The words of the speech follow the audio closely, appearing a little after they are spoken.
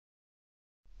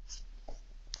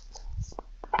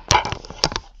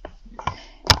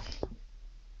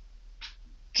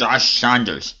Josh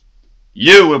Saunders,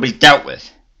 you will be dealt with.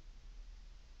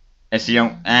 If you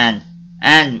don't, and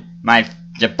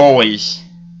the boys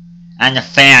and the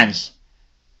fans,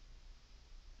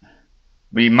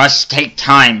 we must take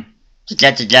time to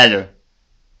get together.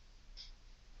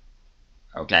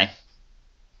 Okay?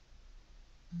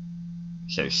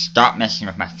 So stop messing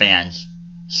with my fans.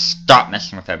 Stop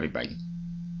messing with everybody.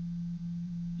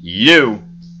 You,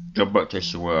 Gilberto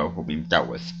Sawura, will be dealt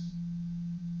with.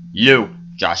 You,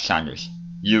 Josh Saunders.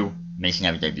 You, Mason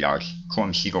Everyday Vlogs.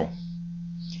 Corbin Siegel.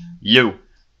 You,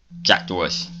 Jack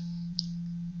Doris.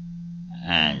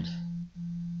 And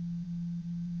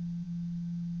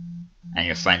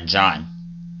your friend John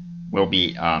will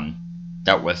be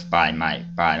dealt with by my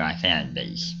fan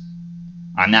base.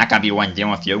 I'm not gonna be the one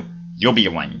dealing with you. You'll be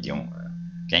the one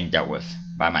getting dealt with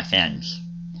by my fans.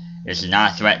 This is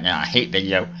not a threat, not a hate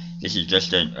video. This is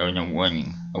just a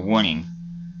warning. A warning.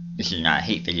 This is not a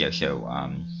hate video, so I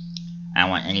don't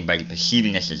want anybody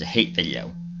perceiving this as a hate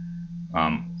video.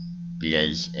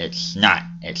 Because it's not.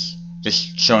 It's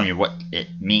just showing you what it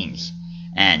means.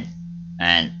 And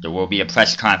there will be a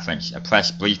press conference, a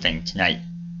press briefing tonight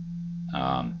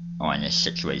on this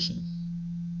situation.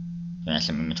 So that's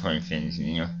some inventory things,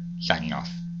 signing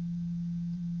off.